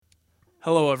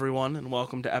Hello, everyone, and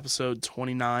welcome to episode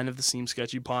 29 of the Seem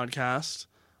Sketchy podcast.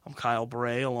 I'm Kyle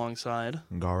Bray alongside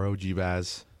Garo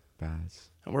G-Baz. and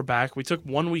we're back. We took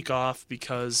 1 week off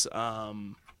because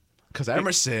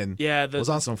Emerson was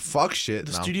on some fuck shit.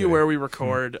 The studio where we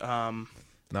record,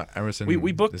 not Emerson.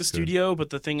 we booked the studio, but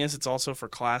the thing is, it's also for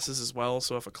classes as well.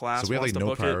 So if a class we have wants like to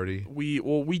no book priority.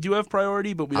 we do have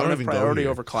priority, but we don't have priority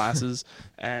over classes.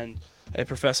 And a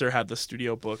professor had the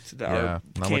studio booked that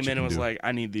came in and was like,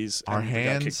 "I need these." Our and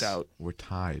hands got kicked out. were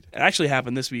tied. It actually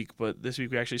happened this week, but this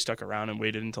week we actually stuck around and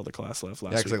waited until the class left last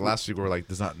week. Yeah, because like last week we were like,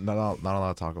 "There's not a lot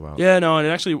to talk about." Yeah, no, and it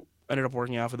actually ended up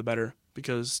working out for the better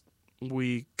because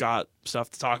we got stuff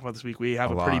to talk about this week. We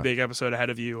have a pretty big episode ahead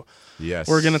of you. Yes.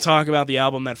 We're going to talk about the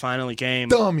album that finally came.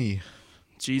 Dummy.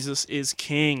 Jesus is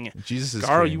King. Jesus is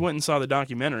Garo, King. you went and saw the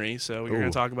documentary, so we're going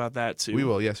to talk about that too. We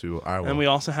will. Yes, we will. I will. And we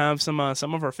also have some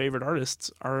of our favorite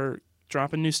artists are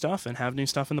dropping new stuff and have new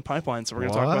stuff in the pipeline, so we're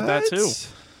going to talk about that too.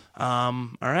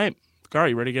 All right. Garo,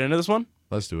 you ready to get into this one?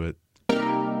 Let's do it.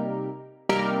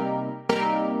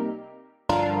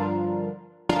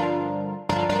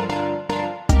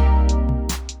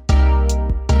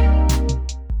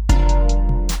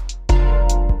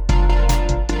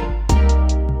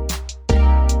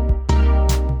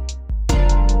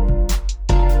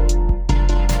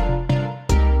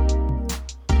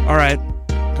 All right,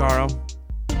 Garo,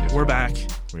 Yes, we're back.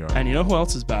 We are. And you know who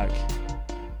else is back?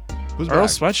 Who's Earl back?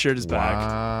 Sweatshirt is back.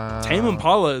 Wow. Tame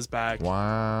Impala is back.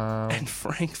 Wow. And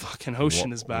Frank fucking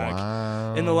Ocean is back.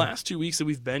 Wow. In the last 2 weeks that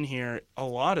we've been here, a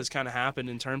lot has kind of happened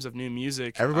in terms of new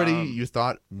music. Everybody you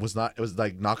thought was not, it was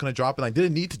like not gonna drop and like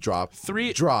didn't need to drop.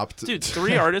 Dropped. Dude,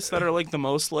 3 artists that are like the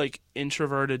most like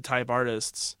introverted type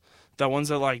artists. The ones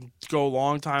that like go a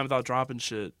long time without dropping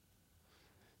shit.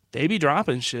 They be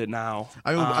dropping shit now.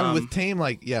 I mean, with Tame,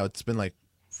 like, yeah, it's been like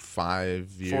 5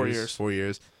 years. 4 years. 4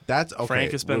 years. That's okay.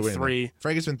 Frank has been 3.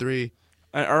 Frank has been 3.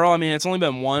 And Earl, I mean, it's only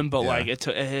been 1, but Yeah. like it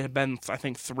had been, I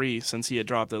think, 3 since he had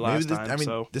dropped it last time. I mean,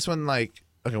 so this one, like,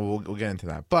 okay, we'll get into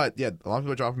that. But yeah, a lot of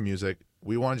people are dropping music.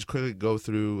 We want to just quickly go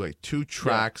through like 2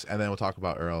 tracks, and then we'll talk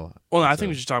about Earl. well, no, I think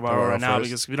we should talk about Earl it right now first.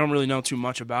 because we don't really know too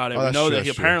much about it. Oh, We that's know true, that he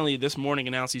that's true. apparently this morning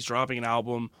announced he's dropping an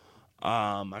album.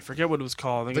 I forget what it was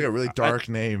called. I It's think like a really dark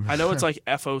name. I know it's like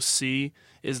FOC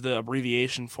is the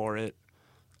abbreviation for it.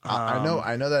 I know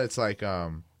that it's like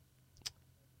the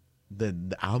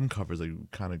album cover is like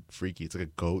kind of freaky. It's like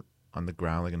a goat on the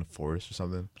ground, like in a forest or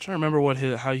something. I'm trying to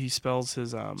remember how he spells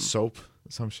his Soap,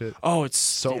 some shit. Oh, it's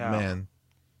Soap yeah. Man.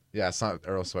 Yeah, it's not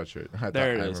Earl Sweatshirt. I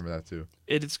remember that too.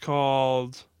 It is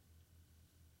called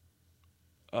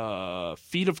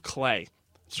Feet of Clay.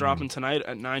 It's dropping tonight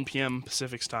at 9 p.m.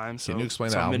 Pacific time. So Can you explain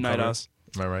so the album midnight cover? us.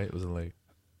 Am I right? Was it like?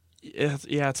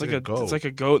 It's like a goat. it's like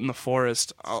a goat in the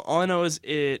forest. All I know is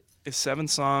it is 7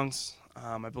 songs.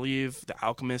 I believe The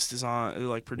Alchemist is on,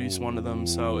 like produced one of them,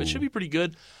 so it should be pretty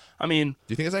good. I mean, Do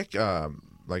you think it's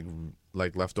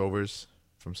like leftovers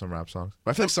from some rap songs?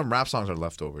 But I feel like some rap songs are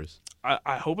leftovers.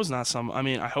 I hope it's not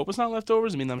I hope it's not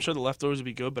leftovers. I mean, I'm sure the leftovers would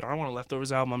be good, but I don't want a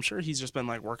leftovers album. I'm sure he's just been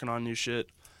like working on new shit,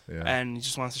 Yeah. and he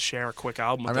just wants to share a quick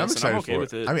album with I'm us. excited and I'm okay for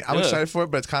with it. I mean, I'm Yeah. excited for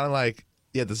it, but it's kind of like,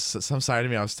 yeah, there's some side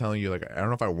of me I was telling you, like, I don't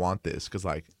know if I want this because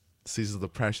like seasonal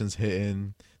depression's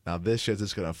hitting. Now this shit's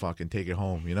just gonna fucking take it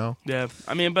home, you know? Yeah,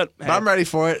 I mean, but But I'm ready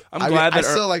for it. I'm I glad mean, that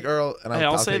I still like Earl, and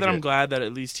I'll I'll say take that I'm it. glad that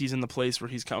at least he's in the place where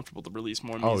he's comfortable to release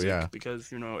more music. Oh, yeah.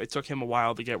 Because it took him a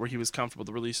while to get where he was comfortable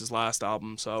to release his last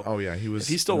album. So Oh yeah, he was. if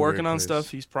he's still in a weird working on place.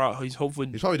 stuff, he's hopefully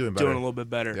He's probably doing better. doing a little bit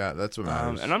better. Yeah, that's what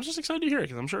matters. And I'm just excited to hear it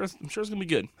because I'm sure it's gonna be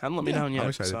good. Haven't let me down yet. I'm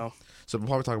excited. So we'll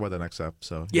probably talk about that next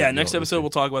episode. yeah, next episode we'll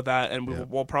talk about that, and Yeah.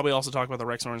 we'll probably also talk about the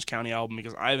Rex Orange County album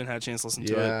because I haven't had a chance to listen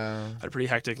to it. Yeah. Had a pretty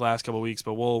hectic last couple of weeks,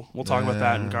 but we'll talk about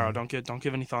that. And Yeah. Garo, don't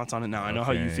give any thoughts on it now. I know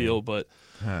how you Okay. feel, but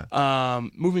Huh.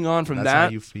 moving on from That's that, how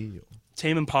you feel.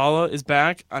 Tame Impala is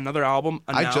back. Another album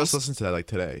announced. I just listened to that like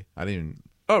today. I didn't even.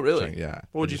 Oh, really? check- Yeah.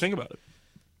 What would you think about it?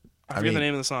 I forget mean, the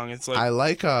name of the song. It's like I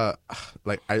like I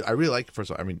really like. First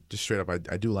of all, I mean, just straight up,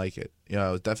 I do like it. You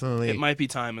know, it's definitely. It Might Be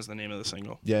Time is the name of the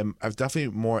single. Yeah, I've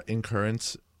definitely more In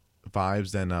Currents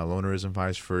vibes than Lonerism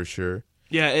vibes for sure.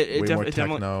 Yeah, it Way more definitely.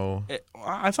 techno.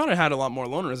 I thought it had a lot more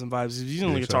Lonerism vibes. He was using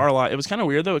the think so? guitar a lot. It was kind of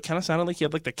weird though. It kind of sounded like he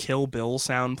had like the Kill Bill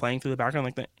sound playing through the background,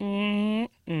 like the.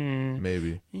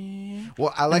 Maybe.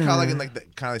 Well, I like how like in like the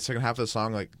kind of like second half of the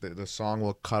song, like the song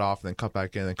will cut off and then cut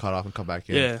back in, and cut off and cut back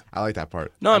in. Yeah. I like that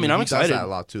part. No, I mean I'm he excited. does that a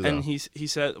lot too. Though. And he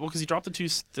said, well, because he dropped the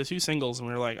two singles, and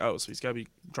we were like, oh, so he's got to be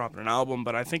dropping an album,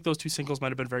 but I think those two singles might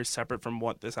have been very separate from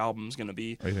what this album's going to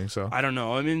be. Oh, you think so? I don't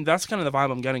know. I mean, that's kind of the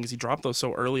vibe I'm getting, because he dropped those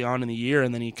so early on in the year,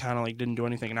 and then he kind of like didn't do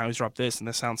anything, and now he's dropped this, and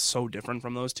this sounds so different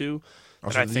from those two.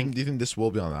 Also, I do think you think this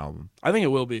will be on the album? I think it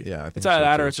will be. Yeah, I think it's so, either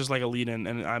that too. or it's just like a lead-in,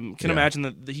 and I can Yeah. imagine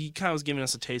that he kind of was giving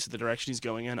us a taste of the direction he's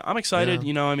going in. I'm excited. Yeah.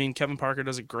 You know, I mean, Kevin Parker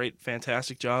does a great,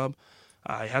 fantastic job.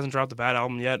 He hasn't dropped a bad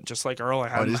album yet, just like Earl. I Oh,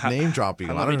 haven't. his name dropping.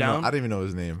 I I let don't me know. down. I didn't even know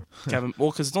his name. Kevin.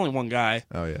 Well, because it's only one guy.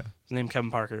 Oh yeah, His name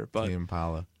Kevin Parker, but Tame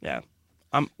Impala. yeah.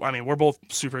 I mean, we're both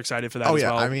super excited for that Oh, as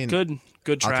yeah, well. I mean, good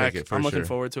I'll track. take it for I'm looking sure.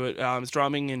 forward to it. It's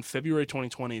dropping in February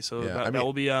 2020, so Yeah, that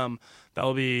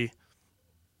will be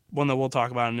one that we'll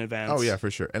talk about in advance. Oh yeah, for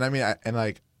sure. And I mean,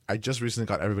 I just recently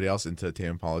got everybody else into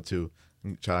Tame Impala too.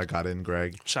 Shout out, got in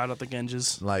Greg. Shout out the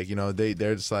Genges. Like, you know,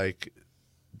 they're just like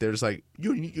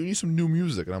you need some new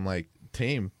music, and I'm like,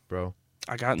 Tame, bro.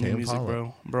 I got new Tame music,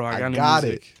 Impala. bro. I got new got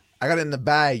music. it. I got it in the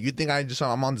bag. You think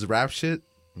I'm on this rap shit?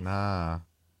 Nah.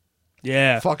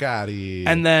 Yeah. Fuck out of here.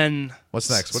 And then What's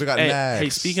next? What do we got hey, next? Hey,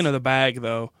 speaking of the bag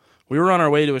though, we were on our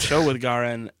way to a show with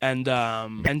Garen and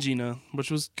Gina,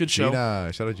 which was a good show. Gina,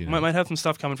 shout out Gina. Might have some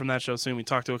stuff coming from that show soon. We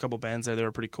talked to a couple bands there. They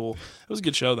were pretty cool. It was a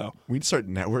good show though. We need to start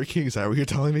networking. Is that what you're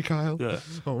telling me, Kyle? Yeah.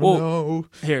 Oh Well, no.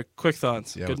 Here, quick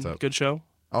thoughts. Yeah, good, what's up? good show.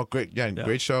 Oh, great. Yeah,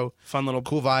 great show. Fun little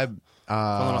Cool vibe.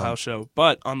 fun little house show.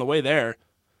 But on the way there,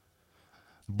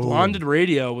 Boom. Blonded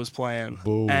Radio was playing.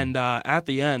 Boom. And at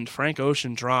the end, Frank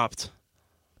Ocean dropped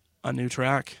a new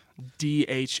track,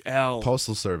 DHL.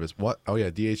 Postal Service. What? Oh yeah,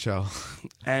 DHL.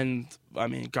 And I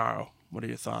mean, Garo, what are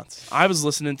your thoughts? I was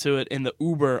listening to it in the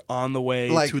Uber on the way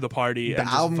Like, to the party The and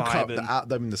just album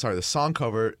vibing. the song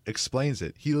cover explains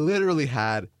it. He literally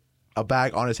had a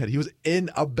bag on his head. He was in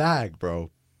a bag,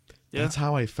 bro. Yeah. That's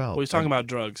how I felt. Well, he's talking about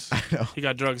drugs. I know. He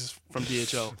got drugs from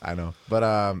DHL. I know. But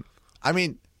I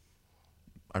mean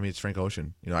it's Frank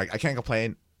Ocean. You know, I can't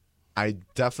complain. I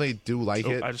definitely do like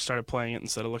it. I just started playing it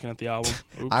instead of looking at the album.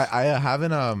 Oops. I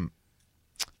haven't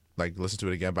like listened to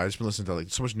it again, but I just been listening to like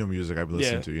so much new music I've been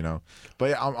listening to, you know.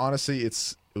 But yeah, honestly,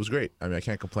 it was great. I mean, I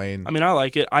can't complain. I mean, I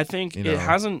like it. I think You know. it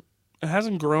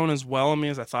hasn't grown as well on me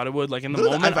as I thought it would. Like in the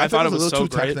Little- moment, I thought it was a so little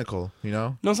too great. technical, you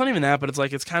know. No, it's not even that, but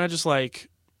it's kind of just like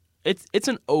it's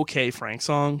an okay Frank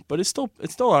song, but it's still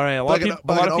all right. A lot of people,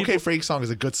 But a lot an of okay people, Frank song is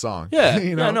a good song. yeah,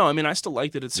 you know? yeah. No, I mean, I still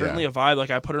liked it. It's certainly Yeah. a vibe.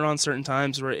 Like I put it on certain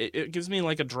times where it gives me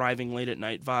like a driving late at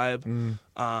night vibe.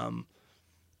 Mm.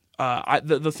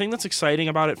 The thing that's exciting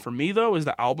about it for me though is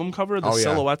the album cover, the Oh, yeah.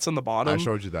 silhouettes on the bottom. I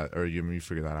showed you that, or you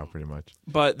figured that out pretty much.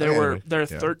 But there Okay, are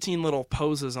yeah. 13 little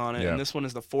poses on it, Yeah. and this one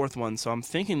is the fourth one. So I'm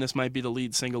thinking this might be the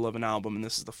lead single of an album, and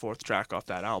this is the fourth track off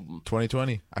that album.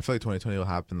 2020. I feel like 2020 will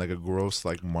happen like a gross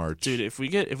like March. Dude, if we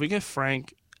get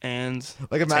Frank and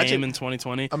Like, Tame in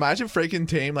 2020, Imagine Frank and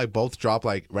Tame like both drop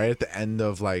like right at the end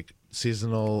of like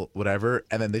seasonal whatever,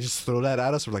 and then they just throw that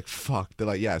at us. We're like, fuck. They're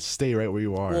like, yeah, stay right where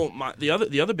you are. well, the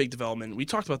other big development, we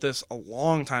talked about this a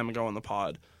long time ago on the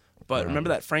pod, but remember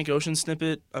that Frank Ocean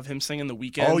snippet of him singing "The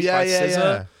Weekend" Oh, yeah, by yeah, SZA?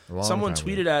 yeah. A long Someone time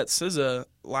tweeted at SZA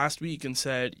last week and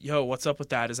said, "Yo, what's up with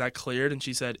that? Is that cleared?" And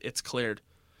she said, "It's cleared."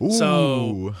 Ooh.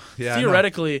 So yeah, I know.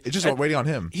 theoretically, it's just and waiting on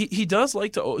him. he does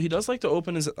like to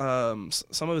open his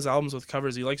some of his albums with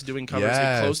covers. He likes doing covers. Like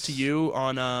Yes. Close to You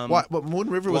on What? But Moon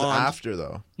River was Blonde. after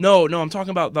though. No, I'm talking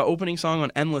about the opening song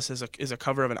on Endless is a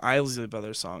cover of an Isley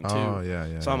Brothers song too. Oh yeah,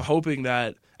 yeah. So I'm yeah. hoping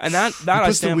that I He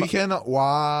puts stand the by- weekend.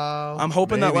 Wow. I'm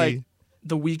hoping that Maybe. like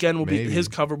the Weekend will be Maybe. his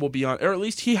cover will be on, or at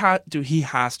least he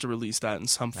has to release that in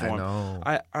some I form. know.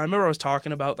 I remember I was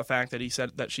talking about the fact that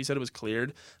she said it was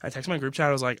cleared. I texted my group chat.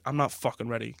 I was like, I'm not fucking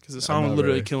ready because the song will not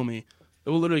literally ready. kill me. It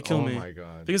will literally kill Oh me. my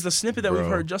God. Because the snippet that we've Bro.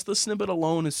 heard, just the snippet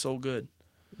alone, is so good.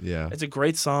 Yeah. It's a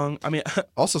great song. I mean,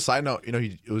 Also, side note, you know,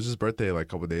 it was his birthday like a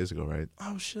couple days ago, right?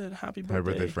 oh shit, happy birthday. Happy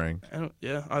birthday, Frank.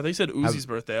 Yeah. They said Uzi's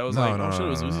birthday. I was like, oh shit, it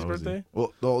was Uzi's Uzi. birthday?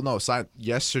 Well, no.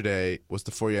 Yesterday was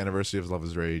the 4-year anniversary of Love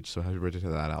Is Rage, so happy birthday to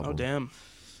that album. Oh damn.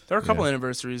 There are a couple Yeah.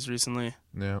 anniversaries recently.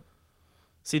 Yeah.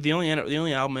 See, the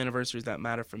only album anniversaries that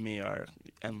matter for me are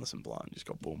Endless and Blonde. Just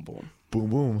go boom, boom. Boom,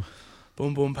 boom.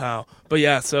 Boom, boom, pow. But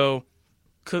yeah, so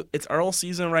it's Earl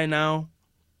season right now.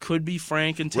 Could be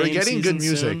Frank and Tame We're getting season good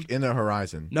music soon. in the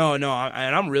horizon. No, and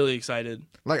I'm really excited.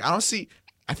 Like, I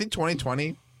think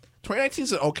 2019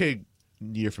 is an okay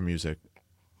year for music.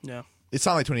 Yeah. It's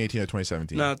not like 2018 or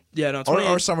 2017. No, yeah, no.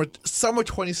 Or summer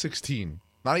 2016.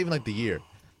 Not even like the year.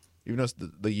 Even though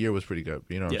the year was pretty good.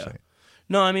 You know what Yeah. I'm saying?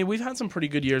 No, I mean, we've had some pretty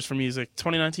good years for music.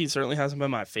 2019 certainly hasn't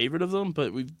been my favorite of them,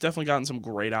 but we've definitely gotten some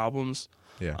great albums.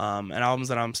 Yeah. And albums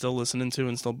that I'm still listening to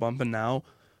and still bumping now.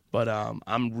 But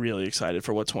I'm really excited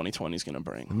for what 2020 is going to A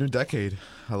bring. new decade.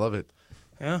 I love it.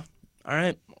 Yeah. All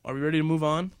right. Are we ready to move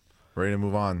on? Ready to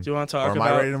move on. Do you want to talk or am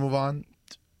about? I ready to move on?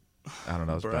 I don't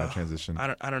know. It's a bad Bruh. transition.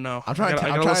 I don't know. I'm trying I to-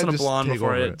 gotta I'm trying listen to to just Blonde take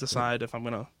before over I it. decide if I'm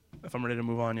ready to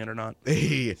move on yet or not.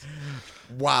 Hey,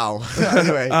 wow.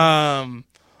 Anyway,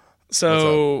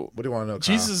 So what do you want to know, Kyle?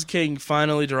 Jesus King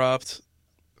finally dropped.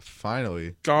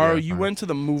 Finally, Garo, Yeah, you finally. went to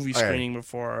the movie Okay. screening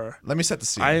before. Let me set the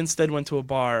scene. I instead went to a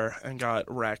bar and got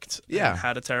wrecked. Yeah. And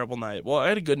had a terrible night. Well, I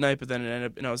had a good night, but then it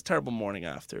ended up, it was a terrible morning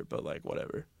after. But like,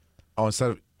 whatever. You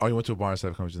went to a bar instead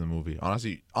of coming to the movie.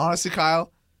 Honestly,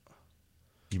 Kyle,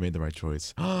 you made the right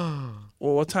choice. Well,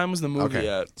 what time was the movie Okay.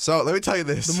 at? So let me tell you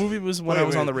this. The movie was when I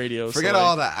was on the radio. Forget so, like,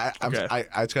 all that. okay.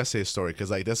 I just gotta say a story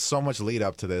because like there's so much lead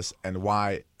up to this and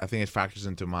why I think it factors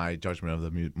into my judgment of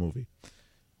the movie.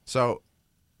 So,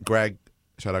 Greg,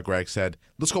 shout out Greg, said,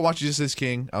 "Let's go watch Jesus is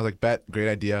King." I was like, "Bet, great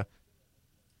idea."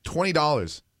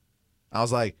 $20. I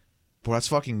was like, "Bro, that's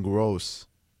fucking gross."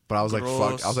 But I was like,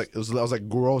 Gross. "Fuck!" I was like,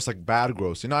 gross, like bad,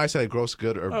 gross. You know, how I said like, gross,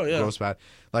 good, or Oh, yeah. gross, bad.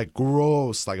 Like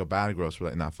gross, like a bad, gross. We're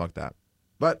like, nah, fuck that.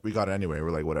 But we got it anyway.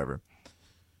 We're like, whatever.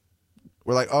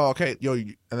 We're like, oh, okay, yo,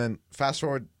 and then fast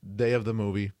forward day of the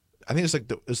movie. I think it's like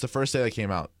it's the first day that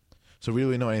came out, so we didn't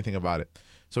really know anything about it.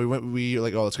 So we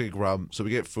like, oh, let's go get grub. So we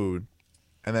get food,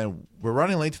 and then we're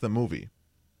running late to the movie.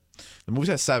 The movie's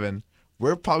at 7.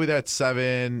 We're probably there at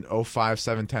 7:05,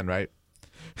 7:10, right?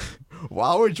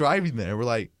 While we're driving there, we're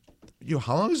like, yo,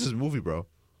 how long is this movie, bro?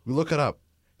 We look it up.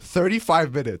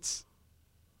 35 minutes.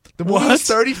 The movie What? was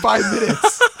 35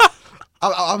 minutes.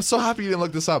 I'm so happy you didn't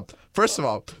look this up. First of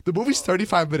all, the movie's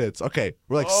 35 minutes. Okay,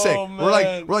 we're like sick. Oh, We're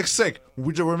man. like sick.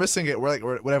 We're missing it. We're like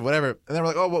whatever. And then we're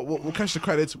like, oh, we'll catch the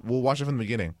credits. We'll watch it from the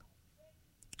beginning.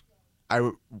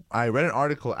 I read an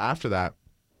article after that.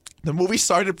 The movie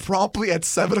started promptly at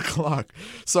 7 o'clock.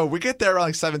 So we get there around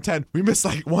like 7:10. We miss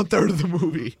like 1/3 of the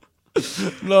movie.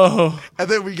 No. And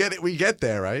then we get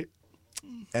there, right?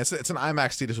 And it's an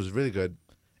IMAX theater, so it's really good.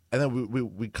 And then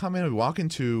we come in, we walk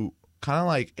into kind of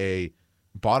like a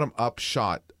bottom up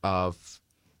shot of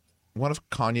one of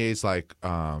Kanye's like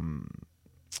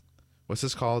what's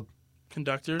this called?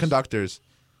 Conductors,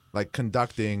 like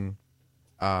conducting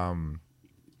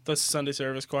The Sunday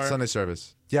service choir. Sunday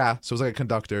service. Yeah, so it was like a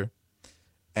conductor.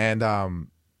 And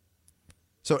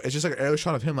so it's just like an aerial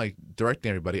shot of him like directing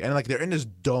everybody, and like they're in this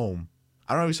dome.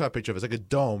 I don't know if you saw a picture of it. It's like a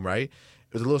dome, right?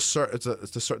 It's a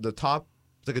little the top.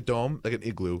 It's like a dome, like an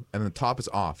igloo, and the top is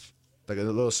off, like a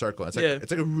little circle. It's like Yeah.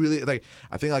 it's like a really like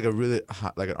I think like a really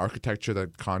like an architecture that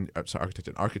an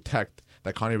architect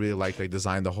that Kanye really liked. Like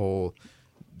designed that whole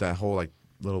like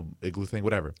little igloo thing,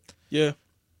 whatever. Yeah.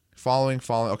 Following.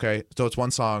 Okay, so it's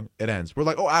one song. It ends. We're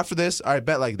like, oh, after this, I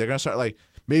bet like they're gonna start like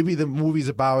maybe the movie's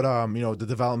about the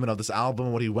development of this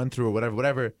album, what he went through, or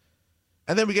whatever.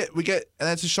 And then we get, and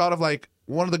it's a shot of like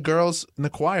one of the girls in the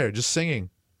choir just singing,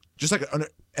 just like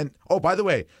and oh, by the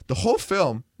way, the whole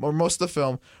film or most of the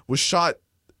film was shot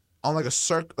on like a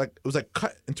circle, like it was like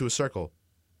cut into a circle.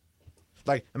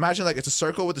 Like imagine like it's a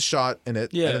circle with a shot in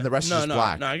it, Yeah. and then the rest is just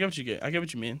black. No, I get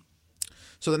what you mean. So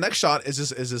So the next shot is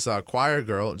this choir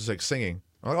girl just like singing.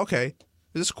 I'm like, okay,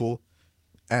 this is cool.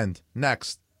 And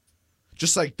next,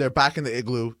 just like they're back in the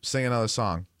igloo singing another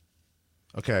song.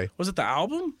 Okay, Was it the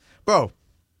album? bro.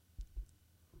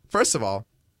 First of all,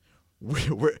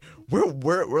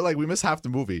 we're like we missed half the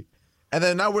movie, and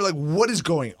then now we're like, what is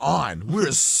going on?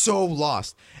 We're so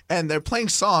lost. And they're playing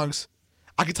songs.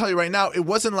 I can tell you right now, it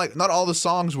wasn't like not all the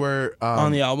songs were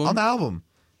On the album? On the album.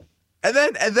 And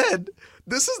then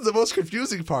this is the most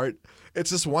confusing part. It's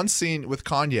this one scene with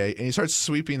Kanye, and he starts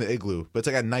sweeping the igloo, but it's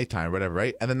like at nighttime, or whatever,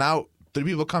 right? And then now 3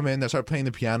 people come in, they start playing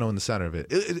the piano in the center of it.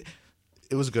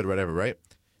 It was good, whatever, right?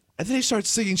 And then he starts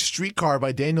singing "Streetcar"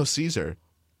 by Daniel Caesar.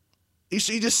 He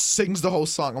just sings the whole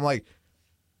song. I'm like,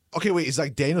 okay, wait, is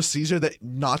like Daniel Caesar that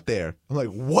not there? I'm like,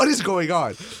 what is going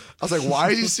on? I was like, why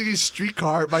are you singing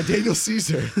 "Streetcar" by Daniel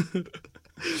Caesar?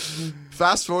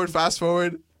 Fast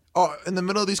forward. Oh, in the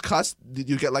middle of these cuts,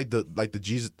 you get like the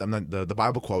Jesus, the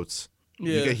Bible quotes.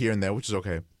 You Yeah. get here and there, which is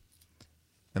okay.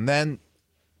 And then,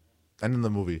 end of the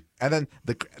movie, and then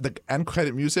the end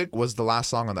credit music was the last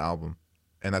song on the album,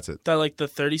 and that's it. That like the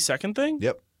 30-second thing?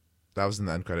 Yep, that was in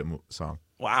the end credit song.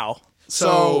 Wow. So-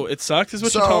 So it sucked is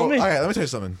what you're telling me? All right, let me tell you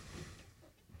something.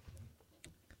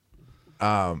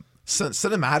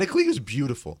 Cinematically, it was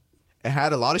beautiful. It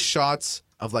had a lot of shots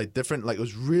of like different, like it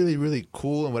was really, really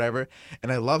cool and whatever.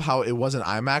 And I love how it wasn't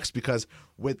IMAX because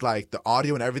with like the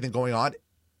audio and everything going on,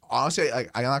 honestly, I'm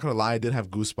not gonna lie, I did have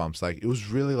goosebumps. Like it was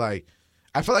really like,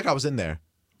 I felt like I was in there.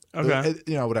 Okay.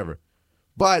 Whatever.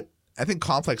 But I think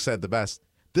Complex said it the best.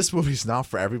 This movie's not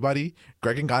for everybody.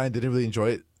 Greg and Guyton didn't really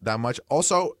enjoy it that much.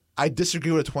 Also, I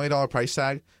disagree with a $20 price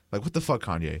tag. Like, what the fuck,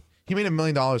 Kanye? He made $1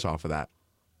 million off of that.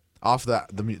 Off the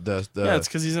Yeah, it's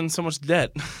because he's in so much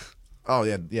debt. Oh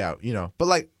yeah, yeah, you know. But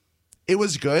like, it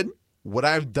was good. Would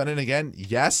I have done it again?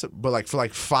 Yes, but like for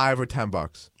like $5 or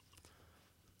 $10.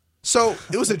 So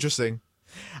it was interesting.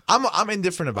 I'm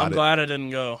indifferent about I'm it. glad I didn't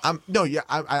go. I'm.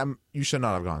 You should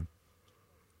not have gone.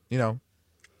 You know.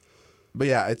 But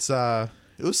yeah, it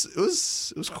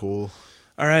was cool.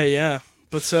 All right, yeah.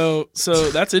 But so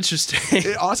that's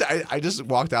interesting. Honestly, I just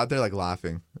walked out there like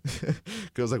laughing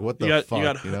because like what the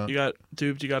fuck, you know? You got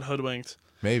duped. You got hoodwinked.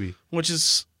 Maybe. Which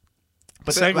is.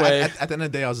 But segue. Then, at the end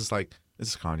of the day, I was just like, this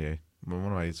is Kanye. What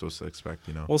am I supposed to expect?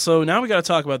 You know. Well, so now we got to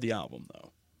talk about the album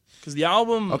though, because the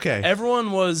album. Okay.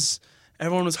 Everyone was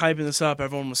hyping this up.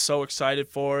 Everyone was so excited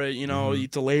for it. You know, he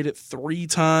delayed it 3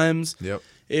 times. Yep.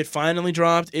 It finally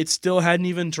dropped. It still hadn't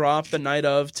even dropped the night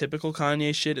of. Typical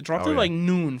Kanye shit. It dropped at like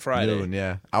noon Friday. Noon,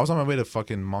 yeah. I was on my way to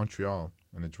fucking Montreal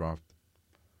and it dropped.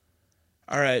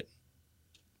 All right.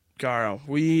 Garo,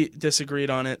 we disagreed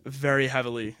on it very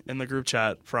heavily in the group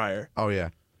chat prior. Oh yeah.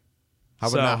 How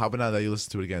about now that you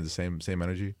listen to it again? The same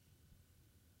energy?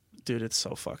 Dude, it's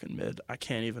so fucking mid. I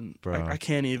can't even. Bro. I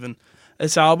can't even.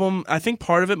 This album, I think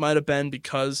part of it might have been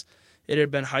because it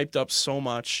had been hyped up so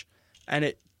much,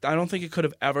 and I don't think it could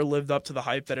have ever lived up to the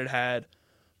hype that it had.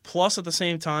 Plus, at the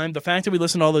same time, the fact that we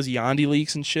listened to all those Yandhi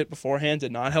leaks and shit beforehand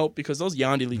did not help because those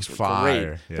Yandhi leaks were great.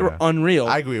 Yeah. They were unreal.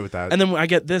 I agree with that. And then I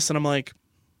get this, and I'm like,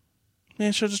 man,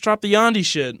 I should have just dropped the Yandhi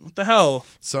shit. What the hell?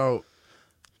 So,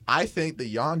 I think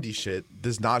the Yandhi shit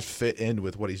does not fit in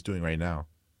with what he's doing right now.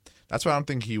 That's why I don't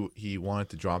think he wanted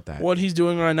to drop that. What he's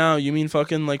doing right now, you mean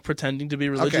fucking like pretending to be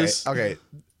religious? Okay.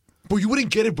 But you wouldn't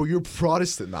get it, but you're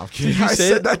Protestant. No, I'm kidding. You I say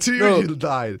said it? that to you No. and you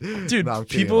died. Dude, no, I'm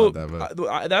kidding people, about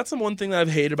that, that's the one thing that I've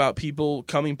hated about people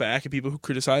coming back and people who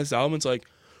criticize the album. It's like,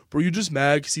 bro, you're just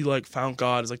mad because he like found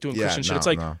God. It's like doing Christian shit. It's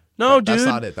like, no, dude. That's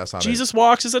not it. That's not Jesus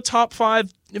Walks is a top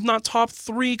 5, if not top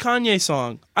 3 Kanye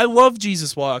song. I love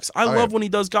Jesus Walks. I love when he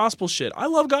does gospel shit. I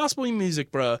love gospel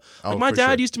music, bro. Like my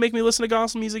dad used to make me listen to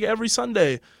gospel music every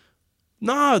Sunday.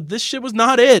 Nah, this shit was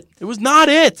not it. It was not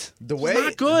it. It was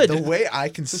not good. The way I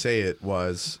can say it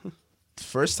was, the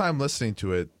first time listening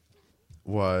to it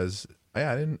was,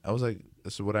 I was like,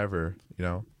 this is whatever, you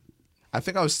know. I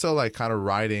think I was still like kind of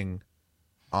riding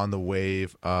on the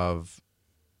wave of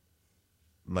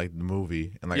like the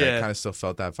movie, and like I kind of still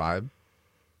felt that vibe.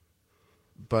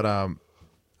 But I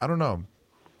don't know.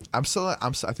 I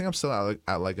think I'm still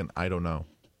at like an I don't know.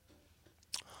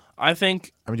 I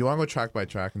think. I mean, do you want to go track by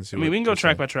track and see? We can go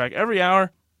track by track every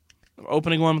hour.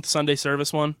 Opening one with the Sunday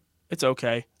service one, it's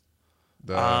okay.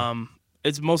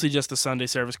 It's mostly just the Sunday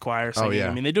service choir singing. Oh, yeah.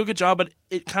 I mean, they do a good job, but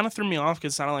it kind of threw me off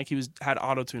because it sounded like he had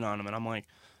auto-tune on him, and I'm like,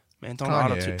 man, don't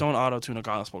auto-tune a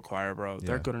gospel choir, bro.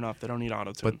 They're good enough. They don't need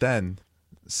auto-tune. But then,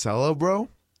 Cello, bro.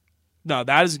 No,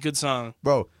 that is a good song,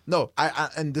 bro. No, I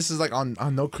and this is like on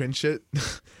no cringe shit.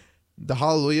 The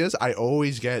Hallelujahs, I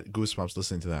always get goosebumps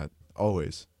listening to that.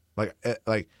 Always.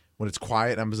 Like when it's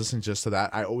quiet and I'm listening just to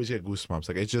that, I always get goosebumps.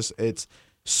 Like it's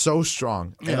so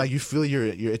strong. And like you feel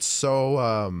it's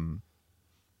so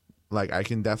like I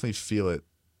can definitely feel it.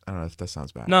 I don't know if that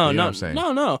sounds bad.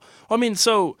 No. I mean,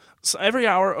 so every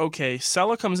hour, okay,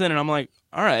 Sella comes in and I'm like,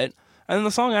 all right. And then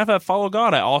the song after that, Follow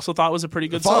God, I also thought was a pretty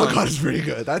good song. Follow God is pretty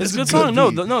good. It's a good song.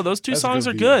 No, those two songs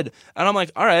are good. And I'm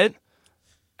like, all right.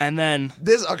 And then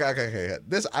this okay.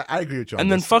 This I agree with you on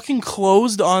and then fucking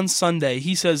Closed on Sunday.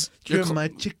 He says, "You're my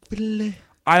Chick-fil-A."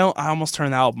 I almost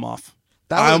turned the album off.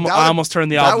 I almost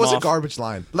turned the album off. That was a garbage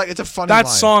line. Like it's a funny line. That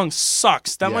song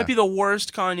sucks. That might be the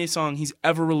worst Kanye song he's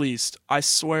ever released. I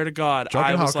swear to God.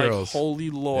 Drunken I was Hot like, Girls. holy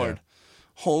Lord. Yeah.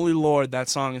 Holy Lord, that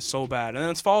song is so bad. And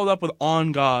then it's followed up with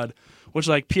On God, which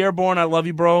like Pierre Bourne, I love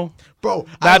you, bro. Bro,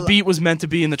 that beat was meant to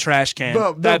be in the trash can.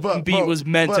 That beat was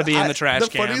meant to be in the trash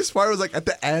can. The funniest part was like at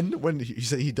the end when he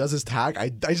said he does his tag, I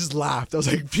just laughed. I was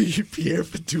like, Pierre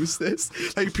produced this?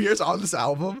 Like Pierre's on this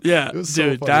album? Yeah, it was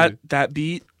dude, so funny. that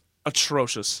beat,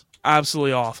 atrocious.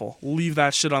 Absolutely awful. Leave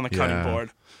that shit on the cutting board.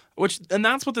 And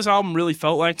that's what this album really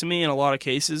felt like to me in a lot of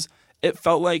cases. It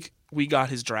felt like we got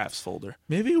his drafts folder.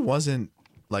 Maybe it wasn't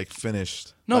like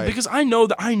finished. No, like, because I know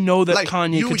that like,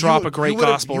 Kanye could drop a great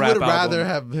gospel rap album. You would rather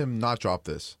have him not drop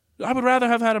this. I would rather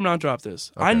have had him not drop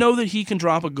this. Okay. I know that he can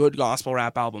drop a good gospel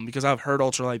rap album because I've heard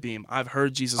Ultralight Beam. I've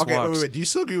heard Jesus Walks. Wait. Do you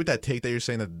still agree with that take that you're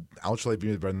saying that Ultralight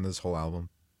Beam is better than this whole album?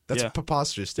 That's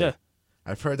preposterous. Dude. Yeah.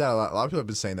 I've heard that a lot. A lot of people have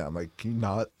been saying that. I'm like, can you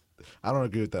not? I don't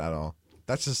agree with that at all.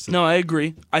 That's just no. I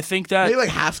agree. I think that maybe like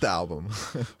half the album.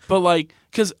 But like,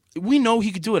 because we know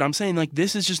he could do it. I'm saying like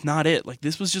this is just not it. Like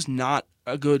this was just not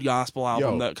a good gospel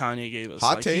album that Kanye gave us.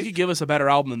 Hot take. He could give us a better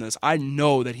album than this. I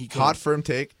know that he could. Hot firm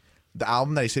take. The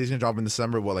album that he says he's gonna drop in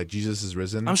December, like Jesus is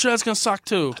Risen. I'm sure that's gonna suck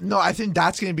too. No, I think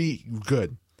that's gonna be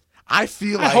good. I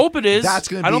feel I like hope it is. That's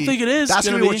gonna be, I don't think it is That's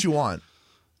gonna gonna be be. what you want.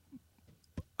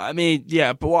 I mean,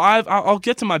 yeah, but I'll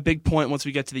get to my big point once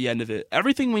we get to the end of it.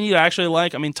 Everything we need to actually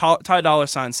like. I mean, Ty Dolla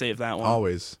 $ign saved that one.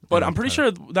 Always. But Yeah, I'm pretty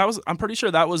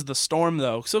sure that was the Storm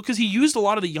though. So because he used a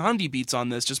lot of the Yandhi beats on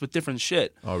this, just with different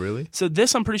shit. Oh really? So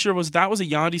this I'm pretty sure was a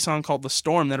Yandhi song called The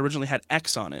Storm that originally had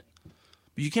X on it.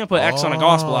 But you can't put X on a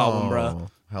gospel album, bro.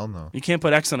 Hell no. You can't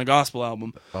put X on a gospel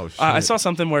album. Oh shit. I saw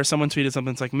something where someone tweeted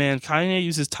something. It's like, man, Kanye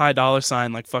uses Ty Dolla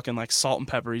 $ign like fucking like salt and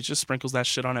pepper. He just sprinkles that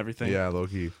shit on everything. Yeah, low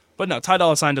key. But no, Ty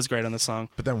Dolla $ign does great on this song.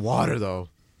 But then Water though.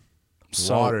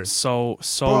 So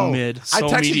Bro, mid, I so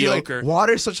texted you, mediocre. like,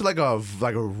 Water is such like a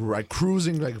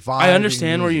cruising like vibe. I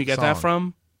understand where you get that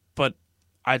from, but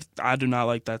I do not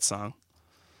like that song.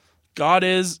 God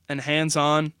Is and Hands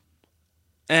On,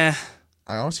 eh.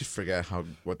 I honestly forget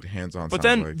what the Hands On. But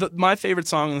sounds then like. my favorite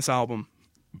song on this album,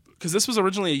 because this was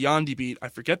originally a Yandhi beat. I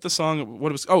forget the song. What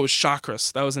it was? Oh, it was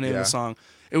Chakras. That was the name of the song.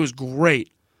 It was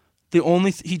great. The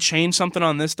only he changed something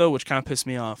on this though, which kind of pissed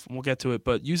me off. And we'll get to it.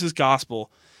 But uses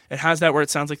gospel. It has that where it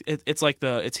sounds like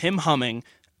it's him humming,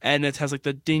 and it has like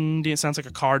the ding ding. It sounds like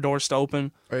a car door to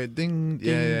open. Right, ding.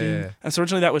 Yeah. And so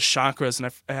originally that was Chakras,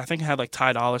 and I think it had like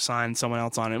Ty Dolla $ign and someone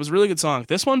else on it. It was a really good song.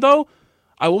 This one though,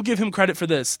 I will give him credit for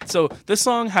this. So this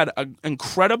song had an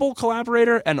incredible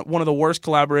collaborator and one of the worst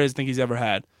collaborators I think he's ever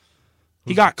had.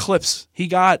 He got Clips. He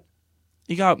got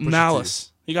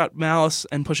Malice. He got Malice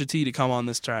and Pusha T to come on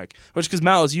this track. Which because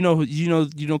Malice, you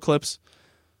know Clips.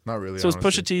 Not really. So it's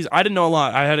Pusha T's. I didn't know a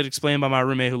lot. I had it explained by my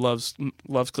roommate who loves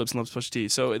Clips and loves Pusha T.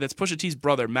 So that's Pusha T's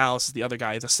brother. Malice is the other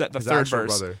guy. The third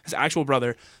verse. Brother. His actual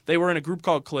brother. They were in a group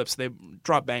called Clips. They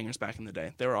dropped bangers back in the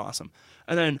day. They were awesome.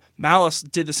 And then Malice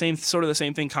did the same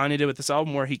thing Kanye did with this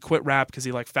album, where he quit rap because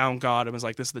he like found God and was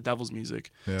like, "This is the devil's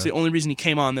music." Yeah. So the only reason he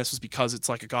came on this was because it's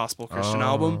like a gospel Christian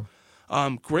album.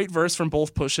 Great verse from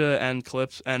both Pusha and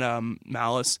Clips and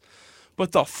Malice.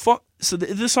 But the fuck? So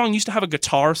this song used to have a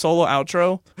guitar solo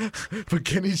outro. But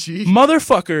Kenny G,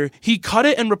 motherfucker, he cut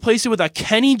it and replaced it with a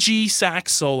Kenny G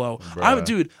sax solo. Bruh.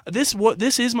 Dude,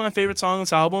 this is my favorite song on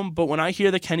this album. But when I hear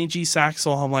the Kenny G sax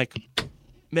solo, I'm like,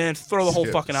 man, throw the whole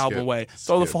fucking album away.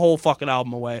 Throw the whole fucking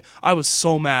album away. I was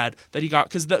so mad that he got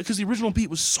because the original beat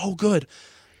was so good.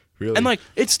 really, And like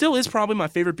it still is probably my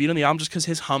favorite beat on the album just because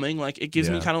his humming, like it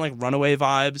gives me kind of like Runaway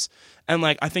vibes. And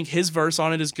like I think his verse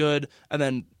on it is good. And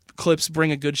then Clips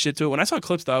bring a good shit to it. When I saw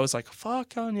Clips though, I was like, fuck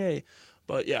Kanye.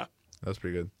 But yeah. that's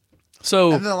pretty good.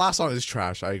 So And then the last song is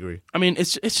trash. I agree. I mean,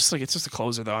 it's just a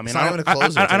closer though. I mean, It's not even a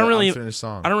closer. I don't really unfinished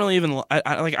song. I don't really even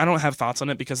I don't have thoughts on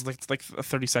it because it's like a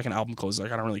 30-second album closer.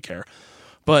 Like I don't really care.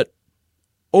 But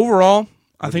overall,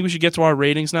 I think we should get to our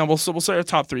ratings now. We'll say our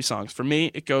top 3 songs. For me,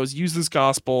 it goes Use This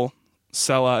Gospel,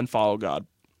 Sella, and Follow God.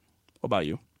 What about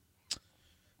you?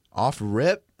 Off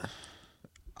rip,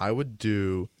 I would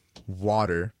do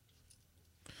Water.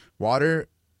 Water,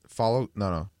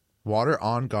 Water,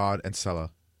 On God, and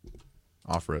Sella.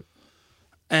 Off rip.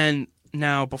 And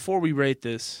now, before we rate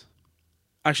this,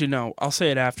 actually no, I'll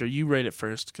say it after you rate it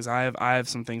first because I have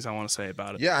some things I want to say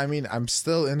about it. Yeah, I mean, I'm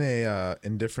still in a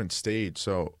indifferent stage,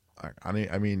 so I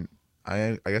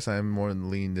guess I'm more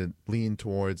lean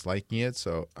towards liking it.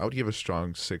 So I would give a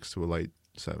strong 6 to a light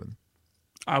 7.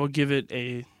 I would give it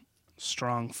a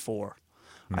strong 4.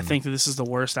 I think that this is the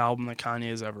worst album that Kanye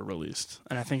has ever released,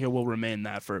 and I think it will remain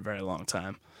that for a very long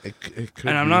time. It could.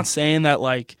 And I'm not saying that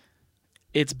like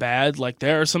it's bad. Like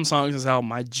there are some songs in this album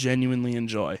I genuinely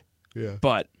enjoy, Yeah.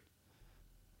 but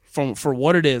for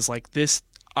what it is, like this,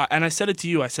 and I said it to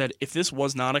you. I said if this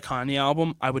was not a Kanye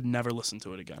album, I would never listen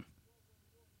to it again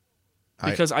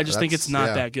because I just think it's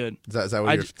not that good. Is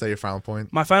that your final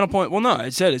point? My final point. Well, no, I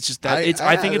said it's just that I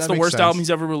think it's that the makes worst sense. album he's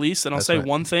ever released. And I'll say fine.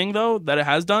 one thing though that it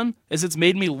has done is it's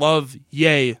made me love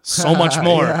Ye so much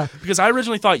more. Yeah. Because I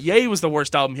originally thought Ye was the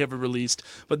worst album he ever released,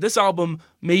 but this album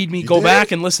made me go did?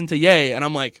 back and listen to Ye, and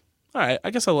I'm like, all right,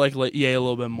 I guess I like Ye a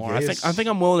little bit more. Ye I think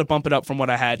I'm willing to bump it up from what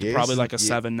I had to Ye's- probably like a Ye-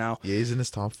 7 now. Ye's in his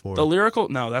top 4. The lyrical,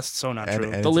 no, that's so not true.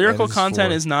 and The it's- lyrical and it's content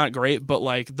 4. is not great, but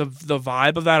like the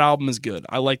vibe of that album is good.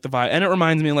 I like the vibe, and it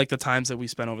reminds me of like the times that we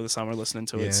spent over the summer listening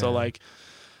to it. So Yeah. like,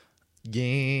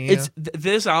 Yeah. it's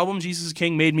this album, Jesus is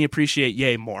King, made me appreciate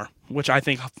Ye more, which I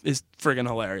think is friggin'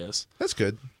 hilarious. That's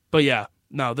good. But yeah,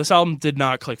 no, this album did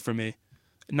not click for me,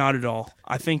 not at all.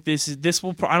 I think this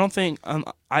will. I don't think.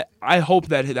 I hope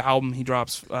that the album he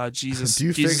drops, Jesus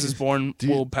is Born,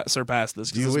 will surpass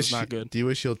this because this is not good. Do you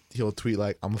wish he'll tweet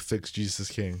like, "I'm gonna fix Jesus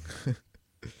King"?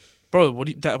 Bro, why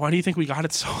do you think we got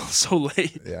it so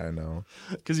late? Yeah, I know.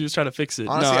 Because he was trying to fix it.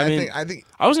 Honestly, no, I think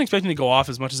I wasn't expecting to go off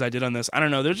as much as I did on this. I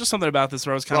don't know. There's just something about this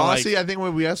where I was kind of like, honestly, I think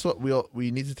what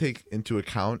we need to take into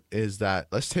account is that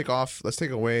let's take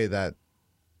away that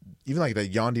even like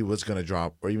that Yandi was gonna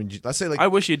drop, or even let's say like I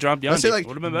wish he dropped let's say Yandi. like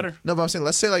Would have been better. No, but I'm saying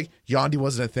let's say like Yandi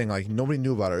wasn't a thing, like nobody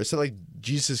knew about it. Let's say like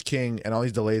Jesus King and all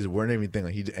these delays weren't even a thing,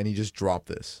 like he just dropped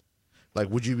this. Like,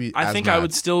 would you be? I think mad?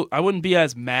 I wouldn't be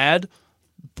as mad,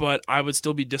 but I would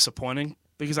still be disappointing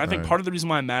because I think Right. part of the reason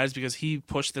why I'm mad is because he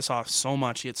pushed this off so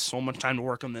much. He had so much time to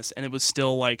work on this, and it was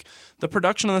still like the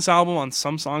production on this album on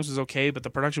some songs was okay, but the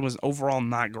production was overall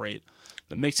not great.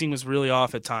 The mixing was really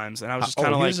off at times, and I was just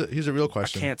kind of like, here's a real I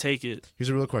question. can't take it. Here's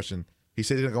a real question. He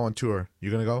said he's gonna go on tour.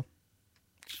 You gonna go?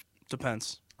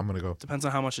 Depends. I'm gonna go. Depends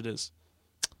on how much it is.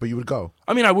 But you would go.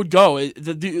 I mean, I would go.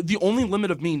 The only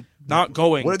limit of me not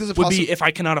going What if there's a would possi- be if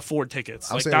I cannot afford tickets.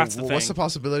 I'm Like saying, that's the thing. what's the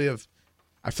possibility of?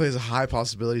 I feel there's a high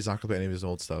possibility he's not gonna play any of his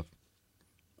old stuff.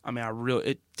 I mean,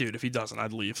 dude. If he doesn't,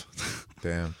 I'd leave.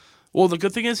 Damn. Well, the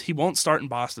good thing is he won't start in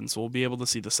Boston, so we'll be able to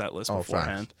see the set list Oh,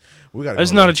 beforehand. facts. We got.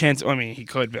 There's not a chance. I mean, he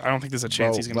could, but I don't think there's a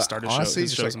chance Bro, he's going to but start honestly,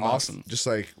 his just shows like in Boston. just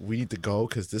like we need to go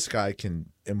because this guy can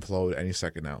implode any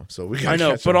second now. So we. I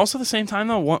know, catch but him. also at the same time,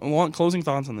 though, want closing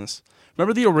thoughts on this.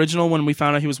 Remember the original when we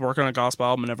found out he was working on a gospel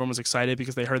album and everyone was excited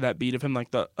because they heard that beat of him like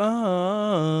the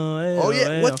Oh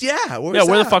yeah. What? Yeah.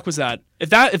 Where the fuck was that? If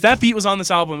that beat was on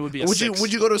this album, it would be a Would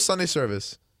 6. you go to a Sunday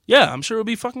service? Yeah, I'm sure it would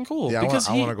be fucking cool. Yeah, because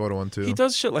I want to go to one too. he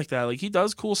does shit like that. Like he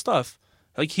does cool stuff.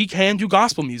 Like he can do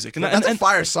gospel music, and That's and a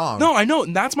fire song. no, I know,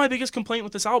 and that's my biggest complaint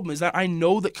with this album is that I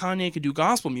know that Kanye could do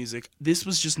gospel music. This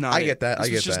was just not. I get that. This I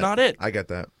get was just that. not it. I get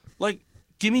that. Like,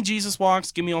 give me Jesus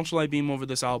Walks, give me Ultralight Beam over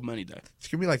this album any day, Just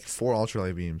give me like 4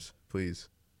 ultralight beams, please.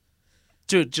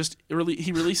 dude.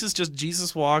 He releases just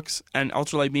Jesus Walks and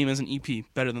Ultralight Beam as an EP,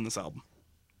 better than this album.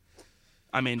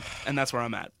 I mean, and that's where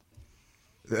I'm at.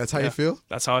 That's how Yeah. you feel.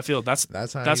 That's how I feel. That's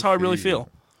how. how I really feel.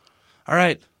 All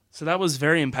right, so that was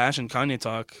very impassioned Kanye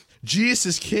talk. Jesus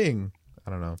is king.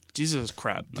 I don't know. Jesus is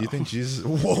crap. Do you No. think Jesus?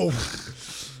 Whoa.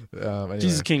 Anyway.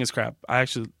 Jesus King is crap? I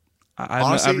actually, I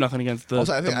Honestly, have nothing against the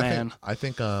Also, man. I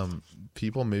think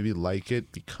people maybe like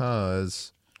it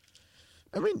because,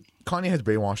 I mean, Kanye has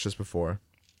brainwashed us before.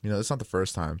 You know, it's not the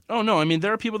first time. Oh no, I mean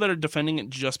there are people that are defending it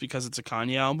just because it's a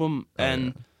Kanye album,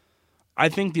 and I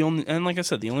think like I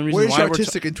said, the only reason Where's why your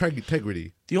artistic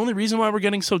integrity? the only reason why we're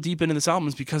getting so deep into this album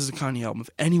is because it's a Kanye album. If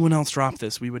anyone else dropped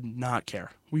this, we would not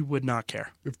care. We would not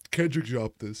care. If Kendrick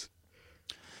dropped this.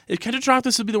 If Kendrick dropped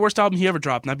this, would be the worst album he ever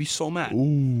dropped, and I'd be so mad.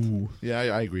 Ooh. Yeah,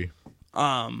 I agree.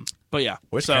 But yeah,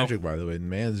 Where's so Kendrick, by the way?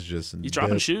 Man's just. he's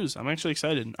dropping shoes. I'm actually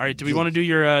excited. All right, do we want to do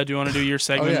your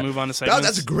segment? Oh, yeah. And move on to segments.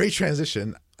 That's a great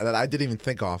transition that I didn't even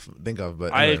think of.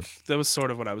 But anyway. that was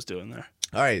sort of what I was doing there.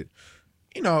 All right.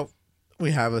 You know,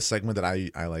 we have a segment that I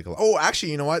like a lot. Oh,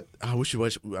 actually, you know what? I wish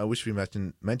we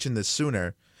mentioned this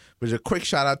sooner. There's a quick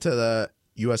shout out to the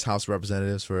U.S. House of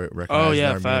Representatives for recognizing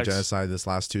Armenian facts. genocide this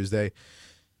last Tuesday.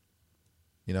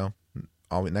 You know,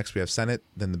 next we have Senate,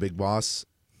 then the big boss,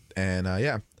 and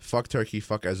fuck Turkey,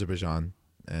 fuck Azerbaijan,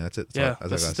 and that's it.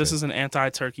 This is an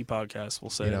anti-Turkey podcast. We'll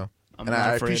say. You know, I'm and not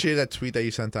I afraid. appreciate that tweet that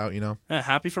you sent out. You know, Yeah,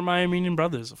 happy for my Armenian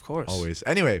brothers, of course. always.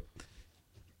 Anyway,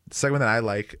 the segment that I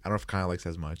like, I don't know if Kyle likes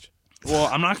as much. Well,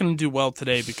 I'm not going to do well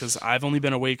today because I've only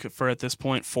been awake for at this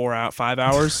point 5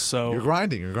 hours. So You're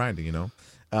grinding. You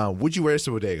know. Would you wear this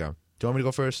to bodega? Do you want me to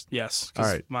go first? yes, All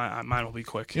right. mine will be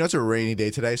quick. You know, it's a rainy day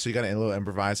today, so you got a little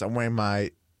improvise. I'm wearing my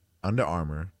Under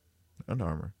Armour.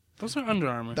 Those are Under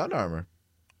Armour. The Under Armour.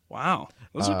 Wow,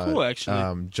 those are cool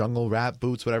actually. Jungle wrap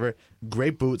boots, whatever.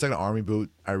 Great boot. It's like an army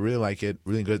boot. I really like it.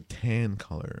 Really good tan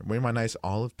color. I'm wearing my nice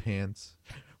olive pants.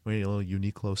 Wearing a little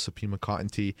Uniqlo Supima cotton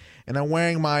tee. And I'm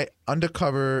wearing my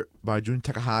Undercover by Jun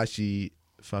Takahashi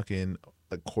fucking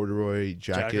like corduroy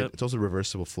jacket. It's also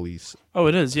reversible fleece. Oh,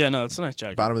 it is. Yeah, no, it's a nice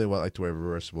jacket. But I don't really like to wear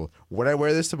reversible. Would I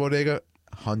wear this to bodega?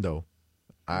 Hundo.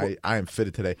 I am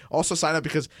fitted today. Also, sign up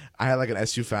because I had like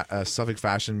an Suffolk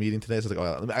fashion meeting today. So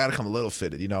I was like, I gotta come a little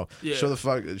fitted, you know. Yeah. Show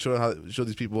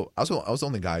these people. I was the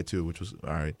only guy too, which was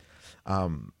all right.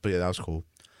 But yeah, that was cool.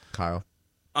 Kyle.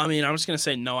 I mean, I'm just gonna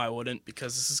say no, I wouldn't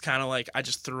because this is kind of like I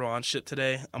just threw on shit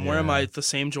today. I'm wearing the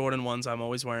same Jordan ones I'm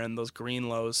always wearing, those green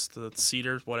lows, the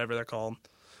cedar, whatever they're called.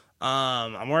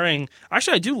 I'm wearing.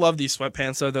 Actually, I do love these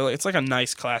sweatpants though. It's like a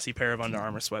nice, classy pair of Under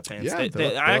Armour sweatpants.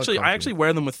 Yeah, I actually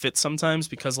wear them with fits sometimes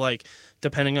because like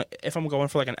depending on if I'm going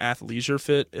for like an athleisure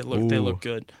fit, they look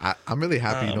good. I'm really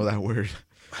happy you know that word.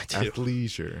 I do.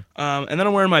 Athleisure. And then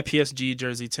I'm wearing my PSG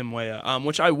jersey, Tim Weah,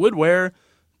 which I would wear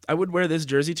I would wear this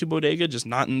jersey to Bodega, just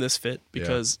not in this fit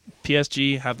because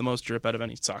PSG have the most drip out of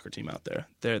any soccer team out there.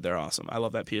 They're awesome. I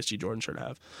love that PSG Jordan shirt I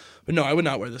have. But no, I would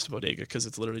not wear this to Bodega because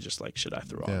it's literally just like shit I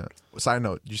threw on. Yeah. Side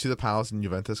note, did you see the Palace and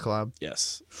Juventus collab?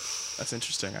 Yes, that's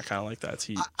interesting. I kind of like that. It's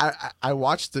heat. I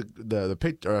watched the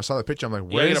picture, or I saw the picture. I'm like, You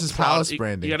where gotta is get this a Prada- Palace you-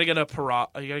 branding? You gotta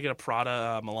get a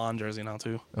Prada Milan jersey now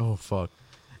too. Oh fuck.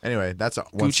 Anyway, that's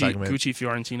one segment. Gucci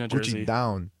Fiorentina jersey. Gucci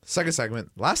down. Second segment.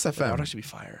 Last That would FM. actually be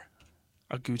fire.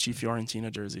 A Gucci Fiorentina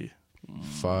jersey.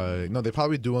 Fuck. No, they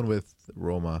probably do one with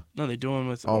Roma. No, they do one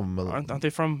with. Oh, aren't they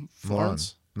from Milan.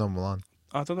 Florence? No, Milan.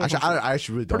 Oh, I thought they were Actually, from I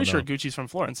actually really don't pretty know. sure Gucci's from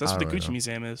Florence. That's I what the don't really Gucci know.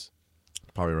 Museum is.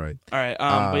 Probably right. All right.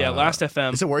 But yeah, last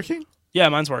FM. Is it working? Yeah,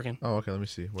 mine's working. Oh, okay. Let me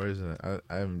see. Where is it? I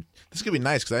haven't. This could be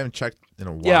nice because I haven't checked in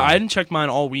a while. Yeah, I hadn't checked mine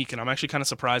all week, and I'm actually kind of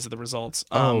surprised at the results.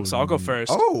 So I'll go first.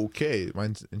 Oh, okay.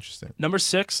 Mine's interesting. Number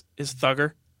 6 is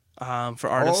Thugger. For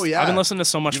artists. Oh, yeah. I've been listening to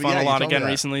So Much Fun Yeah, a you lot told me again that.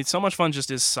 recently. So Much Fun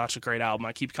just is such a great album.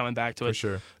 I keep coming back to For it.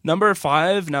 sure. Number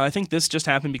 5. Now I think this just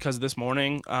happened because this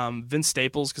morning, Vince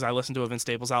Staples, because I listened to a Vince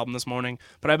Staples album this morning,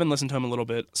 but I've been listening to him a little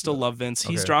bit. Still love Vince.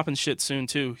 He's Okay. dropping shit soon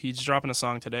too. He's dropping a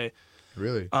song today.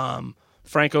 Really?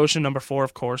 Frank Ocean, number 4,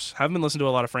 of course. Haven't been listening to a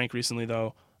lot of Frank recently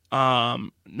though.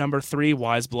 Number 3,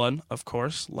 Wise Blood, of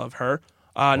course. Love her.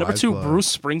 Number Wise 2, Blood.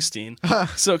 Bruce Springsteen.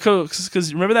 So,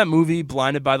 because remember that movie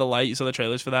Blinded by the Light? You saw the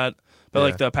trailers for that? But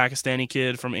like Yeah. the Pakistani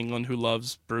kid from England who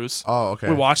loves Bruce. Oh, okay.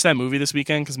 We watched that movie this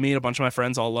weekend because me and a bunch of my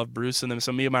friends all love Bruce, and then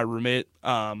so me and my roommate,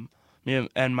 me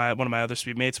and one of my other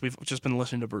sweet mates, we've just been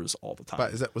listening to Bruce all the time.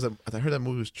 But I heard that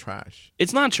movie was trash.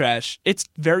 It's not trash. It's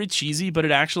very cheesy, but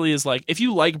it actually is like if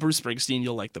you like Bruce Springsteen,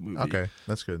 you'll like the movie. Okay,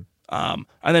 that's good. And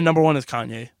then number 1 is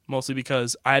Kanye, mostly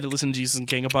because I had to listen to Jesus and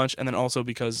King a bunch, and then also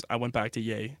because I went back to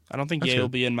Ye. I don't think That's Ye good. will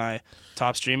be in my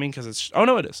top streaming because it's. Oh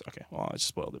no, it is. Okay, well I just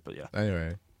spoiled it, but yeah.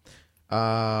 Anyway,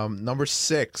 number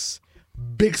 6,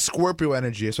 Big Scorpio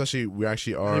energy. Especially we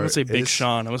actually are. I would say it Big is-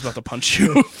 Sean. I was about to punch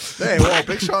you. Hey, well,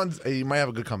 Big Sean's he might have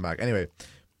a good comeback. Anyway,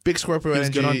 Big Scorpio He was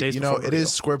good on energy. Days You know, Before it Radio.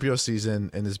 is Scorpio season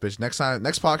in this bitch. Next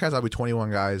podcast, I'll be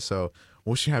 21, guys. So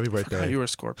wish you happy God, birthday. you were a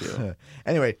Scorpio.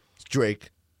 Anyway,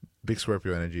 Drake. Big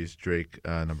Scorpio energies. Drake,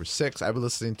 number 6. I've been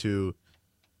listening to.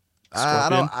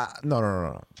 Scorpion?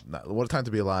 No. What a Time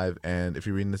to Be Alive. And if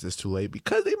you're reading this, it's too late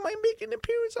because they might make an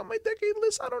appearance on my decade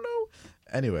list. I don't know.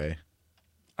 Anyway,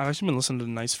 I've actually been listening to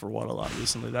Nice for What a lot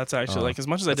recently. That's actually like as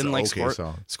much as I that's didn't an like okay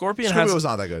song. Scorpion Scorpio was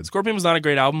not that good. Scorpion was not a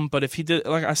great album, but if he did,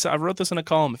 like I said, I wrote this in a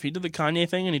column. If he did the Kanye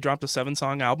thing and he dropped a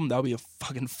 7-song album, that would be a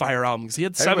fucking fire album because he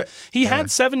had 7. Everybody- He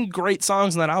had 7 great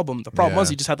songs in that album. The problem was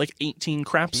Yeah. he just had like 18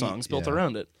 crap songs built yeah.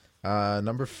 around it.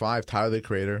 Number 5, Tyler the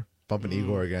Creator, bumping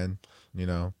Igor again. You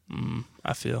know,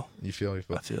 I feel. you feel.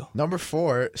 I feel. Number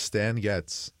 4, Stan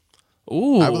Getz.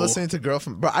 Ooh. I've been listening to Girl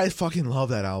from. Bro, I fucking love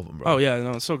that album, bro. Oh yeah,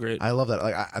 no, it's so great. I love that.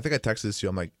 Like, I think I texted this to you.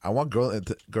 I'm like, I want girl in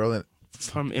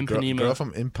From Ipanema. Girl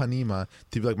from Ipanema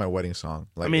to be like my wedding song.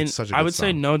 Like, I mean, it's such a good I would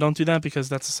say song. no, don't do that because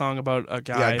that's a song about a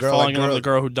guy girl, falling like, in love girl- with a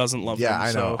girl who doesn't love Yeah,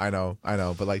 him. I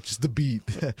know. But like, just the beat.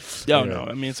 No, Anyway. no.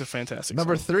 I mean, it's a fantastic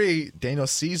Number song. 3, Daniel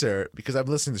Caesar, because I've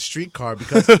been listening to Streetcar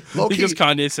because low-key, Because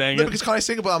Kanye sang no, it. because Kanye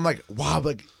sang it, but I'm like, wow,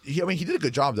 like he did a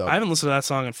good job though. I haven't listened to that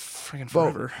song in freaking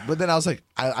But, forever. but then I was like,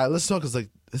 I listened to it because like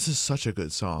this is such a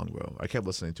good song, bro. I kept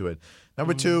listening to it.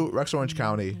 Number 2, Rex Orange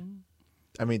County.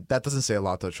 I mean, that doesn't say a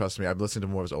lot though. Trust me, I've listened to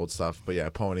more of his old stuff. But yeah,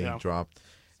 Pony Yeah. dropped.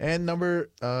 And number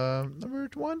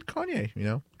 1, Kanye. You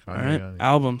know, Kanye. All right, Kanye.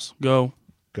 albums go.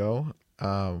 Go.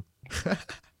 All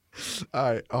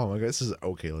right. Oh my god, this is an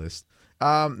okay list.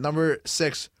 Number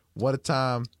 6, What a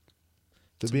Time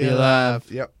to Be Alive.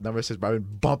 Yep. Number 6, I've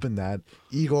been bumping that.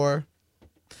 Igor,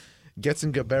 Gets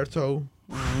in Gilberto,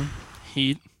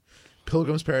 Heat.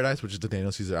 Pilgrim's Paradise, which is the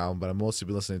Daniel Caesar album, but I'm mostly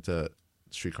been listening to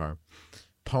Streetcar.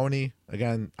 Pony,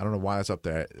 again, I don't know why it's up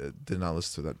there. I did not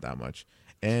listen to that much.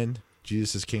 And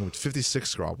Jesus is King with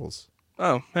 56 scrobbles.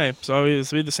 Oh, hey. So we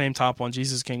be the same top one.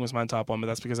 Jesus King was my top one, but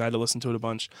that's because I had to listen to it a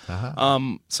bunch. Uh-huh.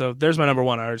 So there's my number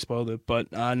 1. I already spoiled it.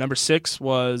 But number 6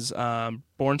 was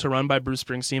Born to Run by Bruce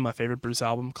Springsteen, my favorite Bruce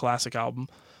album, classic album.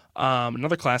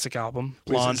 Another classic album,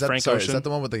 Wait, Blonde, Frank is Ocean. that the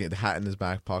one with the hat in his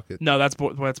back pocket? No, that's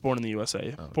Born in the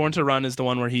USA. Oh, Born to Run is the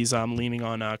one where he's leaning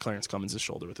on Clarence Clemens'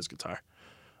 shoulder with his guitar.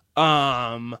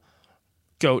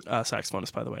 Goat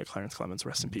saxophonist, by the way, Clarence Clemens.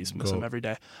 Rest in peace. Miss him Goat. every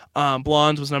day.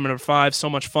 Blonde was number 5. So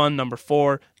Much Fun, number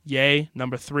 4. Yay,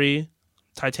 number 3.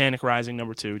 Titanic Rising,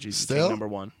 number 2. Jesus King, Still? number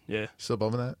 1. Yeah. Still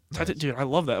bumming that? Dude, I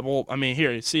love that. Well, I mean,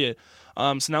 here, you see it.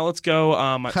 So now let's go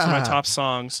for my top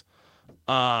songs.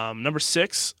 Number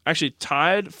 6, actually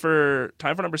tied for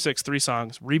number 6, 3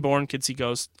 songs. Reborn, Kids See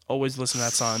Ghosts. Always listen to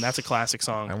that song. That's a classic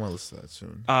song. I want to listen to that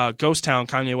soon. Ghost Town,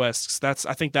 Kanye West.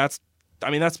 I think that's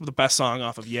the best song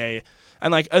off of Yay.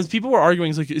 And like as people were arguing,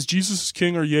 it's like, is Jesus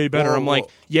King or Ye better? Whoa, I'm like,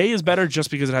 whoa. Ye is better just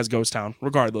because it has Ghost Town,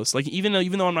 regardless. Like even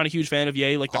though I'm not a huge fan of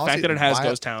Ye, like the fact that it has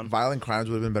Ghost Town. Violent Crimes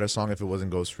would have been a better song if it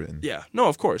wasn't Ghost written. Yeah, no,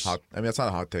 of course. I mean, that's not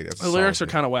a hot take. That's a The lyrics solid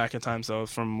are kind of whack at times though,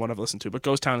 from what I've listened to. But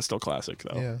Ghost Town is still classic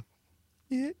though. take. Yeah.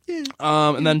 Yeah.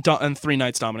 And then and Three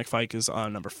Nights Dominic Fike is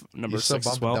on number You still 6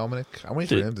 as bumping well. Dominic? I'm waiting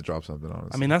for Dude. him to drop something, honestly.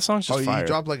 I mean that song's just oh, fire. you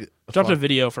dropped like Dropped a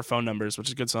video for Phone Numbers, which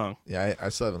is a good song. Yeah, I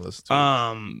still haven't listened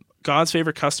to it. God's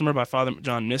Favorite Customer by Father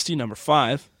John Misty, number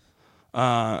 5.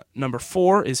 Number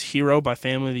 4 is Hero by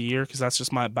Family of the Year, because that's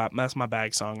just my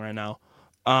bag song right now.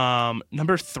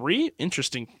 Number 3,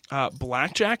 interesting.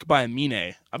 Blackjack by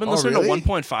Amine. I've been listening really? to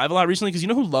 1.5 a lot recently because you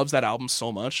know who loves that album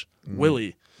so much?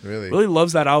 Willie. Really? Willie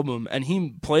loves that album, and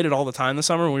he played it all the time this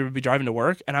summer when we would be driving to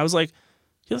work, and I was like,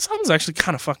 yeah, this album's actually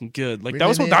kind of fucking good. Like that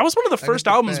was one of the first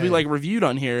albums we like reviewed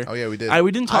on here. Oh yeah, we did.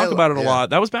 We didn't talk about it a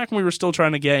lot. That was back when we were still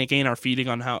trying to gain our feet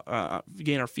on how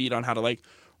to like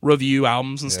review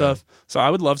albums and stuff. So I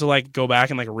would love to like go back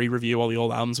and like re-review all the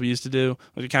old albums we used to do,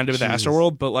 like we kind of did with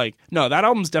Astroworld. But like, no, that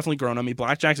album's definitely grown on me.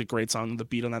 Blackjack's a great song. The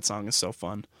beat on that song is so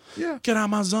fun. Yeah. Get out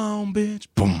my zone, bitch.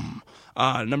 Boom.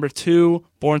 Number 2,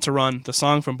 Born to Run. The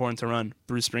song from Born to Run,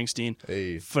 Bruce Springsteen.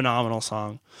 Hey. Phenomenal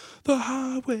song. The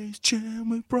highways jam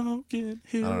with broken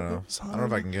hills. I don't know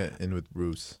if I can get in with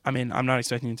Bruce. I mean, I'm not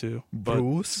expecting you to. But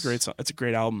Bruce? It's a great song. It's a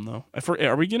great album, though.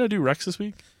 Are we gonna do Rex this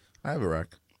week? I have a rec.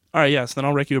 All right, yes. Then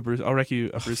I'll wreck you a Bruce. I'll wreck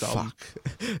you a Bruce album.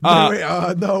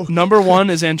 Fuck. No. Number 1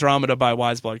 is Andromeda by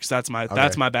Wiseblood, because that's my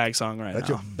bag song right That's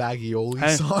now. your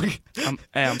Baggioli song.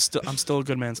 I'm still a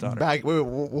good man's daughter. Wait,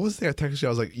 what was the text? I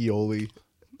was like Eoli.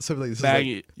 Something like this.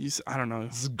 Baggy. I don't know.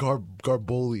 This is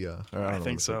Garbolia. I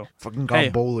think so. Fucking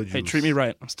Garbola juice. Hey, treat me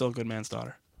right. I'm still a good man's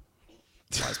daughter.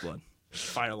 Wiseblood.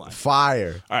 Fireline.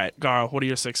 Fire. All right, Garo, what are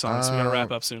your 6 songs? We're gonna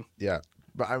wrap up soon. Yeah,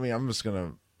 but I mean, I'm just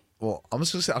gonna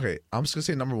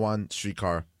say number 1,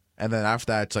 Streetcar, and then after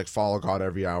that, it's like Follow God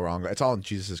Every Hour. It's all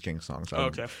Jesus is King songs. So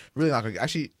Okay. I'm really not gonna.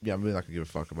 Actually, yeah, I'm really not gonna give a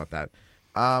fuck about that.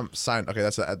 Sign. Okay,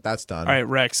 that's done. All right,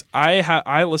 Rex.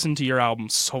 I listened to your album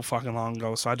so fucking long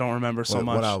ago, so I don't remember so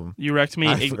much. What album? You wrecked me.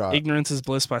 I forgot. Ignorance is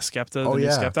Bliss by Skepta, Oh, the new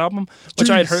yeah. Skepta album, which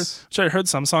I had Jeez. heard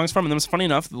some songs from. And then it was funny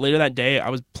enough. Later that day, I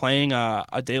was playing a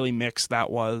daily mix that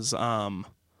was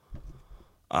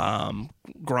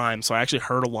grime, so I actually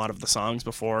heard a lot of the songs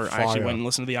before I actually Fire. went and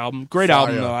listened to the album. Great Fire.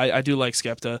 album though. I do like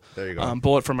Skepta. There you go.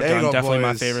 Bullet from a There you Gun, go, definitely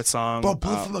my boys. favorite song.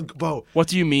 Bro, What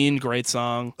Do You Mean? Great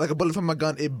song. like a bullet from my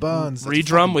gun, it burns. That's Redrum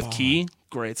fucking with bomb. Key,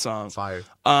 great song. Fire.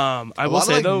 I A will lot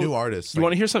say of, like, though, new artists. You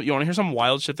want to hear some? You want to hear some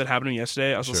wild shit that happened to me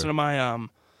yesterday? I was Sure. listening to my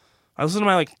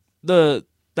like the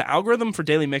algorithm for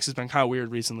Daily Mix has been kind of weird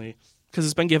recently because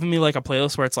it's been giving me like a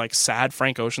playlist where it's like sad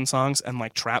Frank Ocean songs and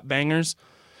like trap bangers.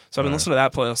 So I've been listening to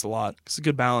that playlist a lot. It's a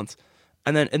good balance.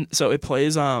 And so it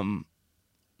plays Wyclef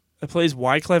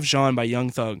Jean by Young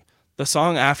Thug. The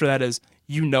song after that is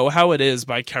You Know How It Is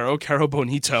by Caro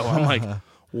Bonito. I'm like,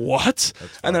 what?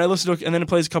 And then and then it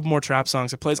plays a couple more trap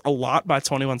songs. It plays a lot by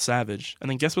 21 Savage. And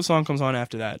then guess what song comes on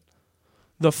after that?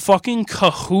 The fucking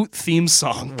Kahoot theme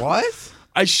song. What?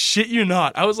 I shit you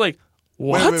not. I was like,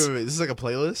 what? Wait. This is like a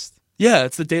playlist? Yeah,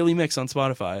 it's the Daily Mix on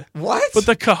Spotify. What? But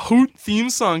the Kahoot theme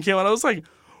song came out. I was like,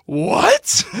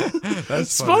 what?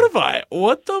 That's funny. Spotify.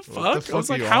 What the fuck? I fuck was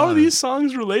like, are you how are on? these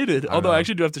songs related? Although know. I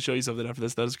actually do have to show you something after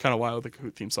this. That is kind of wild, the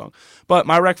Kahoot theme song. But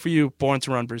my rec for you, Born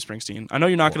to Run, Bruce Springsteen. I know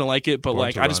you're not going to like it, but Born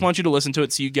like to I just Run. want you to listen to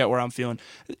it so you get where I'm feeling.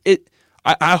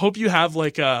 I hope you have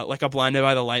like a blinded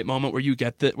by the light moment where you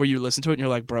where you listen to it and you're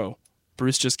like, bro,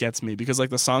 Bruce just gets me, because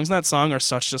like the songs in that song are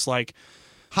such just like.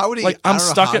 How would he? Like I I'm don't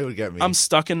know stuck how in, he would get me. I'm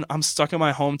stuck in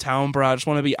my hometown, bro. I just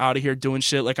want to be out of here doing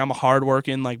shit. Like I'm a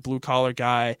hardworking, like blue collar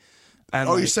guy. And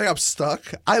Oh, like, you're saying I'm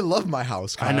stuck? I love my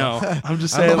house, Kyle. I know. I'm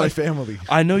just I saying, love my like, family.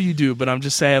 I know you do, but I'm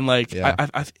just saying, like, Yeah.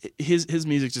 his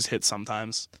music just hits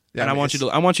sometimes, Yeah, and I I mean, want you to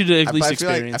at but least I feel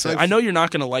like- experience I feel it. like- I know you're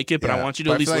not gonna like it, but I Yeah, want you but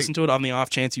to I at least feel like- listen to it on the off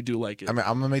chance you do like it. I mean,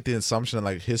 I'm gonna make the assumption that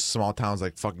like his small town's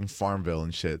like fucking Farmville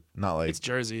and shit, not like It's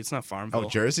Jersey. It's not Farmville. oh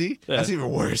Jersey. Yeah. That's even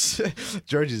worse.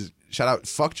 Jersey's shout out.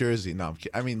 Fuck Jersey. No,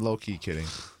 I mean low key kidding.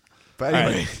 But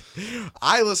anyway,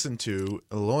 I listened to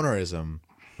Lonerism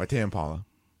by Tame Impala.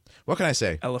 What can I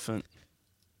say? Elephant.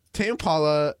 Tame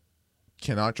Impala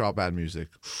cannot drop bad music.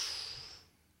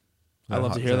 I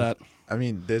love to hear that. I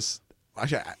mean, this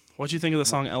actually What'd you think of the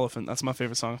song Elephant? That's my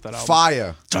favorite song of that album.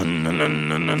 fire,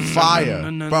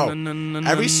 fire, bro.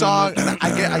 Every song,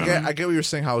 I get what you're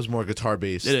saying. How it's more guitar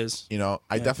based. It is. You know,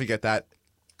 I definitely get that.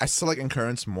 I still like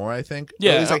Incurrence more. I think. But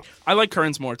Yeah, it's like I like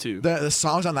Currents more too. the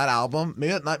songs on that album.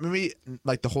 Maybe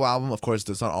like the whole album. Of course,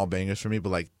 it's not all bangers for me, but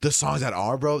like the songs that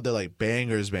are, bro, they're like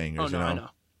bangers. Oh you no, know? I know.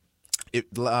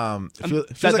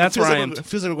 That's where I am. It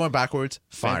feels like we're going backwards.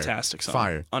 Fire. Fantastic song.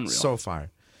 Fire. Unreal. So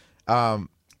fire.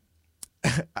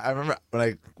 I remember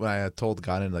when I told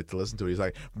Ganon like to listen to it, he's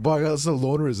like, "Boy, I got some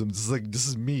lonerism. This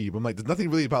is me." But I'm like, there's nothing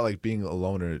really about like being a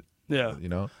loner. Yeah. You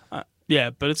know.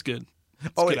 Yeah, but it's good.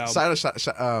 Oh wait, that's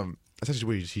actually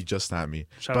weird. He just snapped me.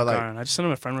 Shout out Ganon. I just sent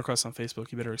him a friend request on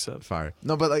Facebook. You better accept. Fire.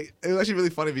 No, but like it was actually really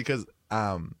funny because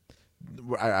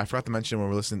I forgot to mention when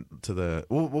we're listening to the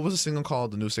what was the single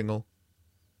called? The new single.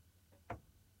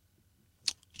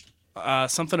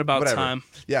 Something about Whatever. time.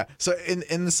 Yeah. So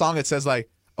in the song it says like,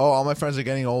 "Oh, all my friends are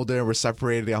getting older and we're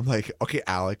separated." I'm like, okay,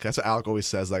 Alec. That's what Alec always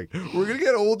says. Like, we're gonna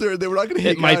get older and then we're not gonna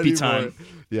hang out It might be anymore. time.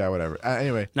 Yeah, whatever.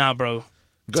 Anyway, Nah, bro.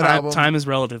 good album. Time is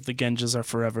relative. The Genjas are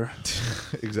forever.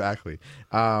 Exactly.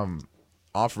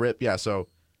 Off rip. Yeah. So,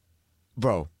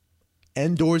 bro,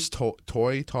 Endor's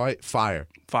toy fire.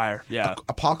 Fire. Yeah.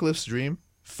 Apocalypse Dream,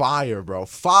 fire, bro,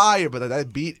 fire. But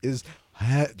that beat is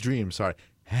Dream. Sorry,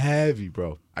 heavy,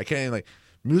 bro. I can't even, like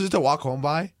music to walk home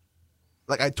by.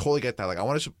 Like I totally get that. Like I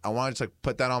want to just like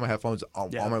put that on my headphones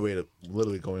on my way to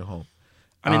literally going home.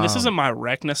 I mean, this isn't my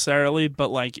rec necessarily, but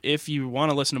like if you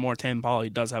want to listen to more Tame Impala, he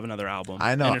does have another album.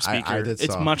 I know. Inner Speaker. I did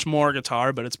it's saw. much more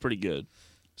guitar, but it's pretty good.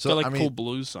 So Got, like I mean, cool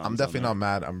blues songs. I'm definitely not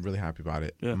mad. I'm really happy about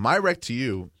it. Yeah. My rec to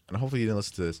you, and hopefully you didn't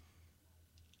listen to this.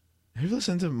 Have you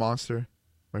listened to Monster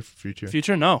by Future?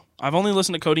 Future? No. I've only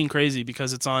listened to Codeine Crazy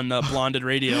because it's on Blonded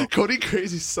Radio. Cody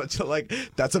Crazy is such a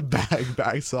that's a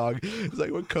bag song. It's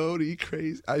like what Cody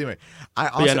Crazy. Anyway,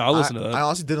 I'll listen to that. I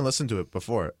honestly didn't listen to it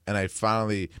before, and I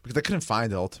finally because I couldn't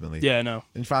find it ultimately. Yeah, no.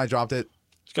 And finally dropped it.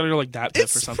 Just gotta go like that Piff or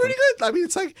It's something. pretty good. I mean,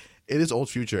 it's like it is Old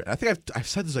Future. And I think I've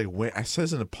said this I said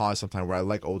this in a pause sometime where I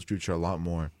like Old Future a lot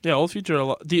more. Yeah, Old Future. A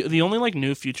lot. The only like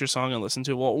new Future song I listen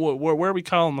to. Well, where are we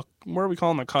calling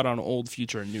the cut on Old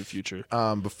Future and New Future?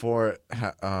 Before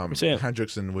saying-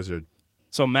 Hendrix and Wizard.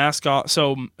 So Mask Off.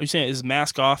 So are you saying is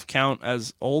Mask Off count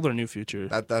as old or New Future?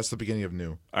 That's the beginning of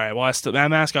New. All right. Well,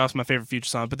 Mask Off's my favorite Future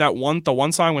song, but the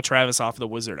one song with Travis off of the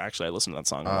Wizard. Actually, I listen to that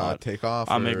song a lot. Take Off.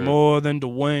 I make more than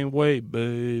Dwayne Wade,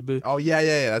 baby. Oh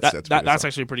yeah. That's That's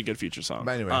actually a pretty good Future song.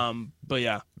 But anyway. But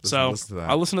yeah. Listen to that.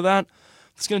 I'll listen to that.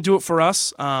 That's gonna do it for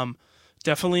us.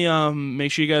 Definitely.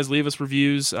 Make sure you guys leave us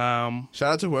reviews. Shout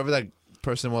out to whoever that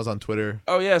person was on Twitter.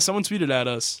 Oh yeah, someone tweeted at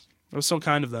us. It was so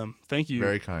kind of them. Thank you.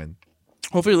 Very kind.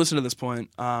 Hopefully you listen to this point.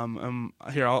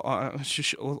 Here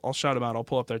I'll shout him out. I'll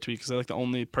pull up their tweet because they're like the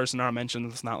only person I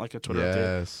mentioned that's not like a Twitter update.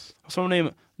 Yes. Someone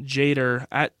named Jader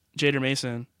at Jader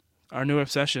Mason, our new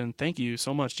obsession. Thank you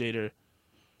so much, Jader.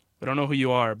 I don't know who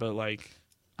you are, but like,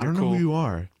 I don't know cool. who you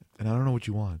are, and I don't know what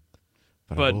you want,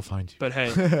 but I will find you. But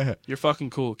hey, you're fucking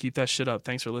cool. Keep that shit up.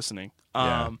 Thanks for listening.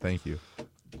 Thank you.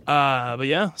 But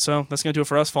yeah, so that's gonna do it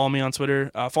for us. Follow me on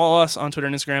Twitter. Follow us on Twitter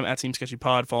and Instagram at Team Sketchy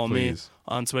Pod. Follow Please.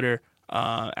 me on Twitter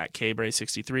at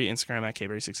KBray63, Instagram at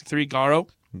KBray63.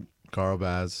 Garo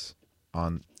Baz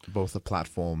on both the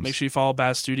platforms. Make sure you follow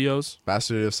Baz Studios. Baz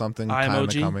Studios something I time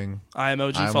emoji. coming.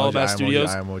 iEmoji. Follow Baz Studios.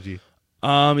 iEmoji.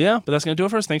 Yeah, but that's gonna do it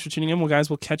for us. Thanks for tuning in. Well, guys,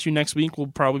 we'll catch you next week. We'll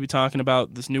probably be talking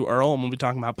about this new Earl, and we'll be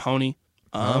talking about Pony.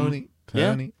 Pony.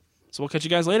 Yeah. So we'll catch you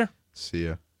guys later. See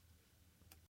ya.